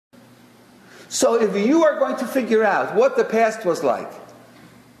So if you are going to figure out what the past was like,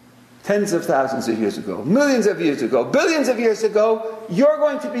 tens of thousands of years ago, millions of years ago, billions of years ago, you're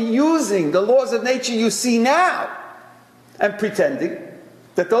going to be using the laws of nature you see now and pretending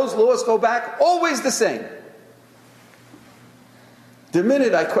that those laws go back always the same. The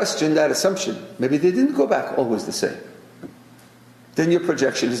minute I question that assumption, maybe they didn't go back always the same, then your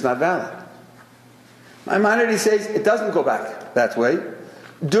projection is not valid. Maimonides says it doesn't go back that way.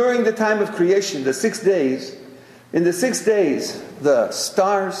 During the time of creation, the 6 days, in the 6 days, the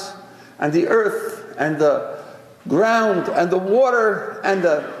stars and the earth and the ground and the water and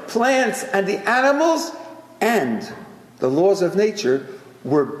the plants and the animals and the laws of nature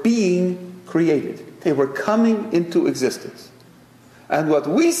were being created. They were coming into existence. And what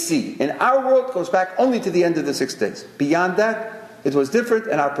we see in our world goes back only to the end of the 6 days. Beyond that, it was different,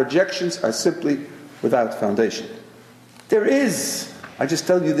 and our projections are simply without foundation. There is, I just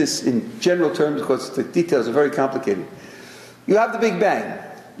tell you this in general terms because the details are very complicated. You have the Big Bang.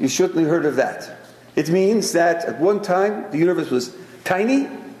 You certainly heard of that. It means that at one time the universe was tiny,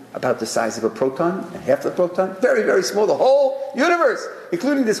 about the size of a proton, and half the proton, very, very small. The whole universe,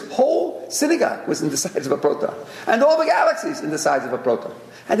 including this whole synagogue, was in the size of a proton. And all the galaxies in the size of a proton.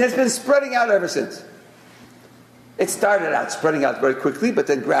 And it's been spreading out ever since. It started out spreading out very quickly, but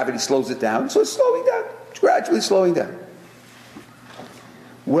then gravity slows it down. So it's slowing down, it's gradually slowing down.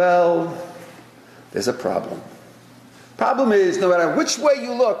 Well, there's a problem. Problem is, no matter which way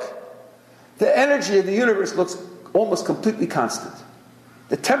you look, the energy of the universe looks almost completely constant.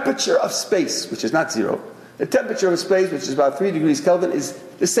 The temperature of space, which is not zero, the temperature of space, which is about 3 degrees Kelvin, is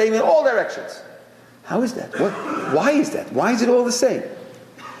the same in all directions. How is that? Why is that? Why is it all the same?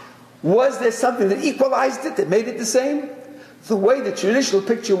 Was there something that equalized it, that made it the same? The way the traditional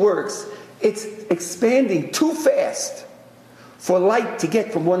picture works, it's expanding too fast for light to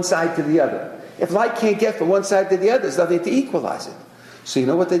get from one side to the other. If light can't get from one side to the other, there's nothing to equalize it. So you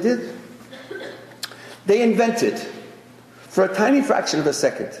know what they did? They invented, for a tiny fraction of a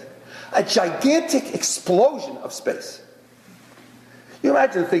second, a gigantic explosion of space. You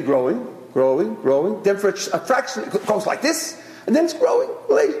imagine the thing growing, then for a fraction it goes like this, and then it's growing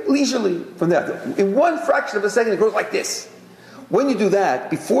leisurely from there. In one fraction of a second it grows like this. When you do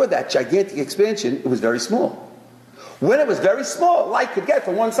that, before that gigantic expansion, it was very small. When it was very small, light could get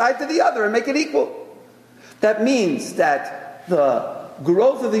from one side to the other and make it equal. That means that the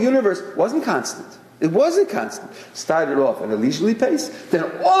growth of the universe wasn't constant. It wasn't constant. Started off at a leisurely pace, then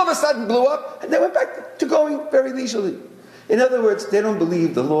all of a sudden blew up, and then went back to going very leisurely. In other words, they don't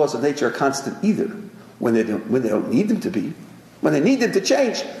believe the laws of nature are constant either, when they don't need them to be. When they need them to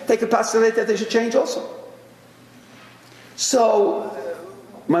change, they could postulate that they should change also. So,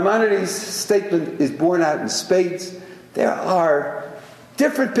 Maimonides' statement is borne out in spades. There are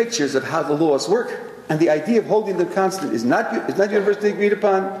different pictures of how the laws work, and the idea of holding them constant is not universally agreed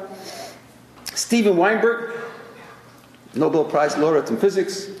upon. Steven Weinberg, Nobel Prize laureate in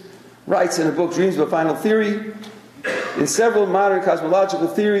physics, writes in a book, Dreams of a Final Theory, in several modern cosmological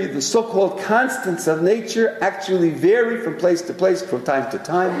theory, the so-called constants of nature actually vary from place to place, from time to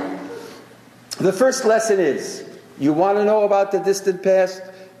time. The first lesson is, you want to know about the distant past,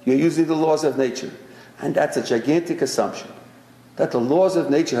 you're using the laws of nature. And that's a gigantic assumption. That the laws of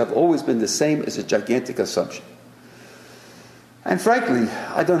nature have always been the same is a gigantic assumption. And frankly,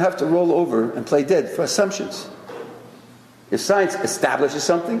 I don't have to roll over and play dead for assumptions. If science establishes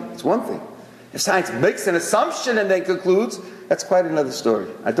something, it's one thing. If science makes an assumption and then concludes, that's quite another story.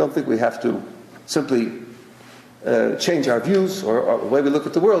 I don't think we have to simply change our views or the way we look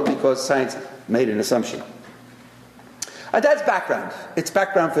at the world because science made an assumption. That's background. It's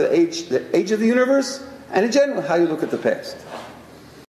background for the age of the universe, and in general, how you look at the past.